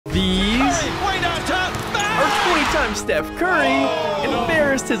These are 20-time Steph Curry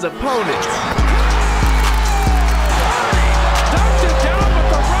embarrassed his opponents. Knocked it down with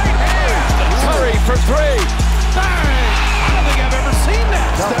the right hand. Curry for three. Bang! I don't think I've ever seen that.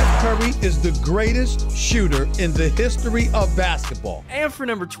 Steph Curry is the greatest shooter in the history of basketball. And for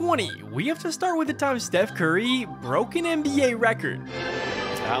number 20, we have to start with the time Steph Curry broke an NBA record.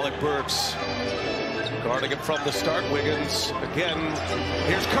 Alec Burks guarding it from the start. Wiggins again.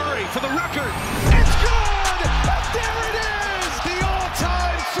 Here's Curry for the record. It's good! There it is! The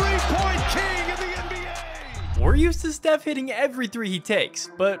all-time three-point king in the NBA! We're used to Steph hitting every three he takes,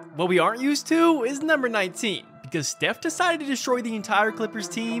 but what we aren't used to is number 19, because Steph decided to destroy the entire Clippers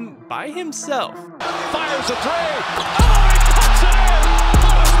team by himself. Fires a three! Oh, he puts it in!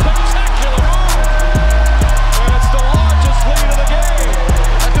 What a spectacular move! And it's the largest lead of the game!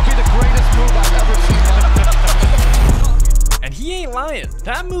 That could be the greatest move I've ever seen. And he ain't lying.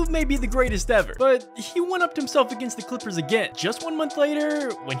 That move may be the greatest ever, but he one-upped himself against the Clippers again just 1 month later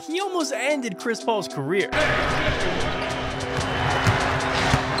when he almost ended Chris Paul's career. Curry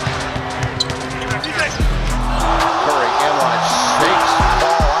inline shakes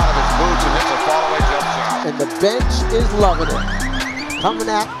Paul out of his boots and hits a fallaway jump shot. And the bench is loving it. Coming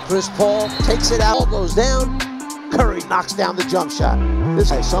at Chris Paul, takes it out, goes down. Curry knocks down the jump shot.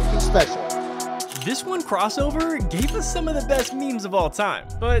 This is something special. This one crossover gave us some of the best memes of all time.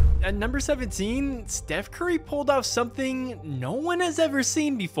 But at number 17, Steph Curry pulled off something no one has ever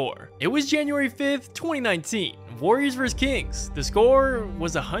seen before. It was January 5th, 2019. Warriors vs Kings. The score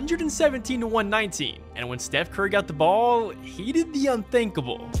was 117 to 119. And when Steph Curry got the ball, he did the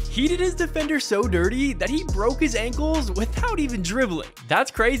unthinkable. He did his defender so dirty that he broke his ankles without even dribbling. That's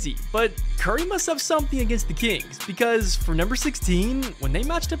crazy, but Curry must have something against the Kings, because for number 16, when they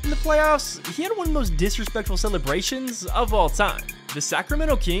matched up in the playoffs, he had one of the most disrespectful celebrations of all time. The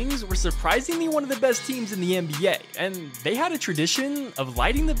Sacramento Kings were surprisingly one of the best teams in the NBA, and they had a tradition of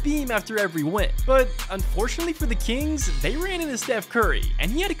lighting the beam after every win. But unfortunately for the Kings, they ran into Steph Curry, and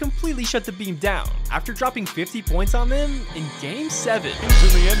he had to completely shut the beam down after dropping 50 points on them in Game 7.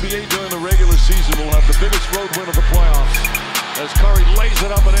 Teams in the NBA during the regular season will have the biggest road win of the playoffs, as Curry lays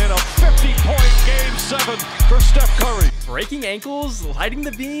it up and in. A 50-point Game 7 for Steph Curry. Breaking ankles, lighting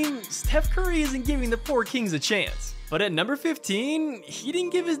the beam, Steph Curry isn't giving the poor Kings a chance. But at number 15, he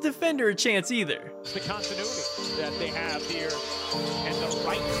didn't give his defender a chance either. It's the continuity that they have here, and the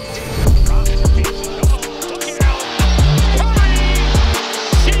right looking out.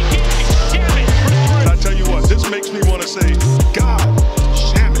 Shaking, jamming. I tell you what, this makes me want to say, God,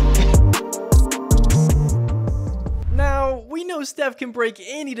 damn it. Now, we know Steph can break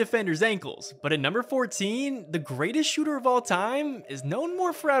any defender's ankles, but at number 14, the greatest shooter of all time is known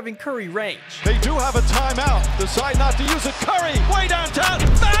more for having Curry range. They do have a timeout. Decide not to use it. Curry, way downtown.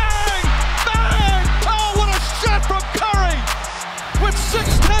 Bang! Bang! Oh, what a shot from Curry! With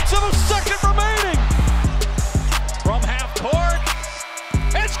 0.6 of a second remaining. From half court,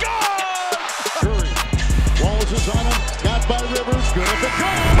 it's gone! Curry, Wallace is on him, got by Rivers, good if it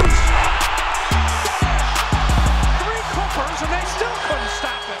goes! and they still couldn't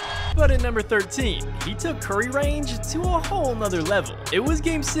stop it. But at number 13, he took Curry range to a whole nother level. It was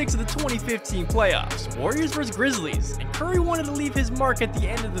Game 6 of the 2015 playoffs, Warriors vs Grizzlies, and Curry wanted to leave his mark at the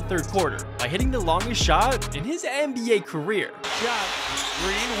end of the third quarter by hitting the longest shot in his NBA career. Shot.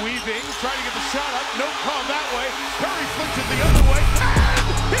 Green weaving, trying to get the shot up. No call that way. Curry flips it the other way,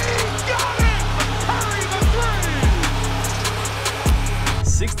 and he got it! Curry the three!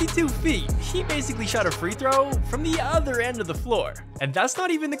 62 feet, he basically shot a free throw from the other end of the floor. And that's not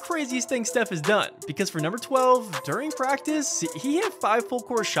even the craziest thing Steph has done, because for number 12, during practice, he hit 5 full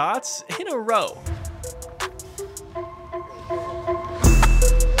court shots in a row.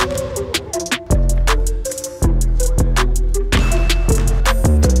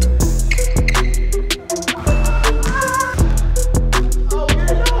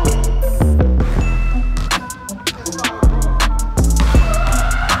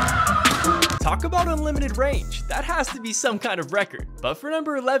 Talk about unlimited range, that has to be some kind of record. But for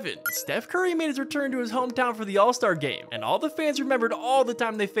number 11, Steph Curry made his return to his hometown for the All-Star game, and all the fans remembered all the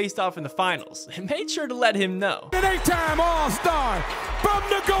time they faced off in the finals, and made sure to let him know. An 8-time All-Star from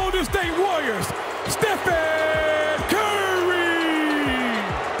the Golden State Warriors, Steph Curry!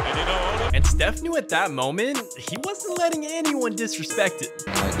 And Steph knew at that moment, he wasn't letting anyone disrespect it.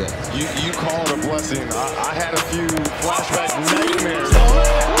 You call it a blessing. I had a few flashback nightmares.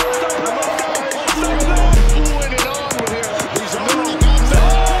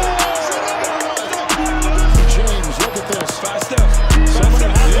 James, look at this. Fast Steph. Somebody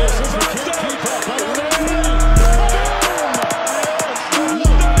has this. Keep up.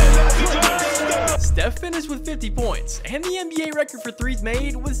 Steph finished with 50 points, and the NBA record for threes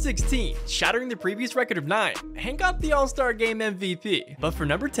made was 16, shattering the previous record of 9, and got the All-Star Game MVP. But for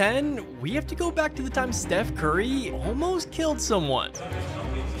number 10, we have to go back to the time Steph Curry almost killed someone.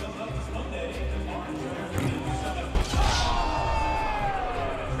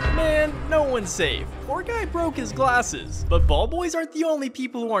 Man, no one's safe. Poor guy broke his glasses. But ball boys aren't the only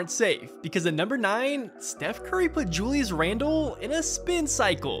people who aren't safe, because at number 9, Steph Curry put Julius Randle in a spin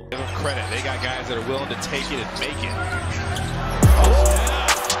cycle. Give them credit. They got guys that are willing to take it and make it. Oh,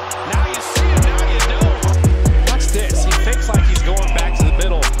 now you see him, now you don't. Watch this. He fakes like he's going back to the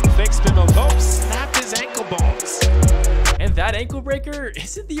middle. Fake spin move. Oh, snapped his ankle bones. And that ankle breaker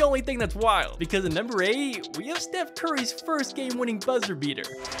isn't the only thing that's wild, because at number 8, we have Steph Curry's first game-winning buzzer beater.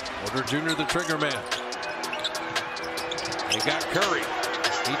 Porter Jr., the trigger man. He got Curry.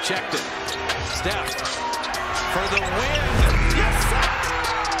 He checked it. Steph for the win. Yes, sir!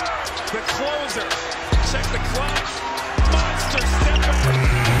 The closer. Check the clutch. Monster Steph.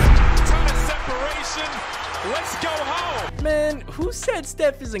 Ton of separation. Let's go home. Man, who said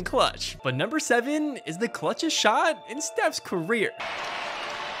Steph isn't clutch? But number 7 is the clutchest shot in Steph's career.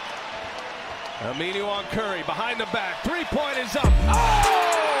 Aminu on Curry, behind the back. Three-point is up. Oh!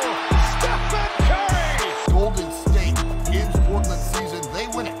 Steph Curry! Golden State ends Portland season. They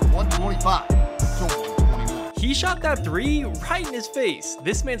win it 125 to 121. He shot that 3 right in his face.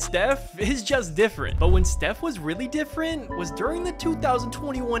 This man Steph is just different. But when Steph was really different was during the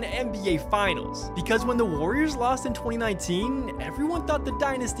 2021 NBA Finals. Because when the Warriors lost in 2019, everyone thought the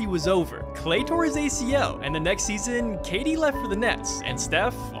dynasty was over. Klay tore his ACL, and the next season, KD left for the Nets, and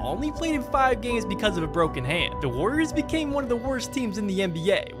Steph only played in 5 games because of a broken hand. The Warriors became one of the worst teams in the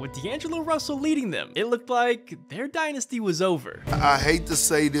NBA, with D'Angelo Russell leading them. It looked like their dynasty was over. I hate to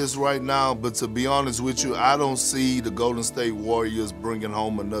say this right now, but to be honest with you, I don't see the Golden State Warriors bringing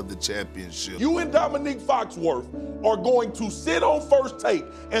home another championship. You and Dominique Foxworth are going to sit on First Take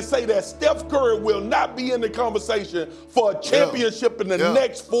and say that Steph Curry will not be in the conversation for a championship in the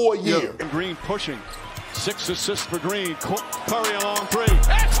next 4 years. And Green pushing. 6 assists for Green. Curry along 3.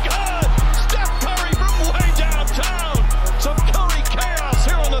 That's good! Steph Curry from way downtown. Some Curry chaos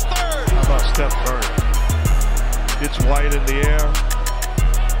here on the 3rd. How about Steph Curry? It's White in the air.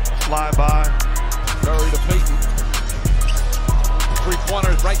 Fly by. Curry to Peyton.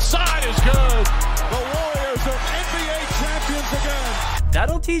 3-pointers, right side is good. The Warriors are NBA champions again.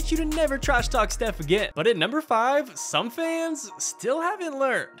 That'll teach you to never trash talk Steph again. But at number 5, some fans still haven't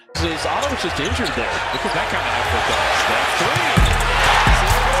learned. Otto was just injured there. Look at that kind of effort, though. Steph 3.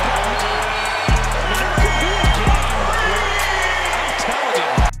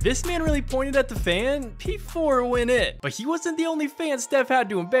 This man really pointed at the fan before it went in. But he wasn't the only fan Steph had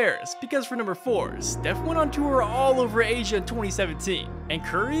to embarrass, because for number 4, Steph went on tour all over Asia in 2017. And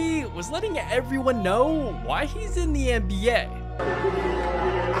Curry was letting everyone know why he's in the NBA.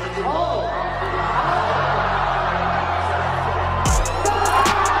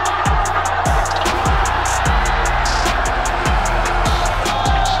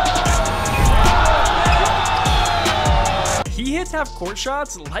 He hits half-court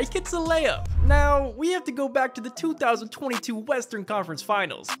shots like it's a layup. Now, we have to go back to the 2022 Western Conference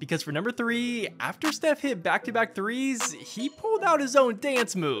Finals, because for number 3, after Steph hit back-to-back threes, he pulled out his own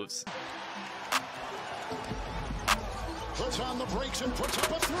dance moves. Puts on the brakes and puts up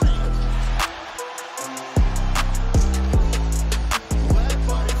a 3.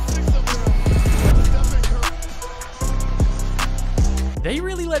 They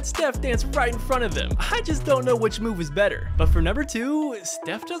really let Steph dance right in front of them. I just don't know which move is better. But for number 2,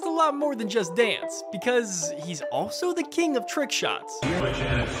 Steph does a lot more than just dance, because he's also the king of trick shots. Which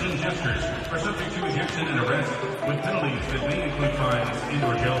and obscene gestures are subject to ejection and arrest, with penalties that may include fines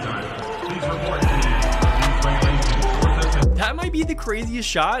and/or jail time. Please report any of these violations. That might be the craziest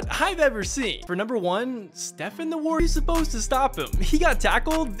shot I've ever seen. For number 1, Steph and the Warriors supposed to stop him. He got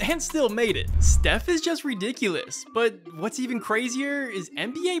tackled and still made it. Steph is just ridiculous. But what's even crazier is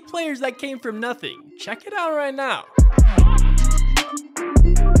NBA players that came from nothing. Check it out right now.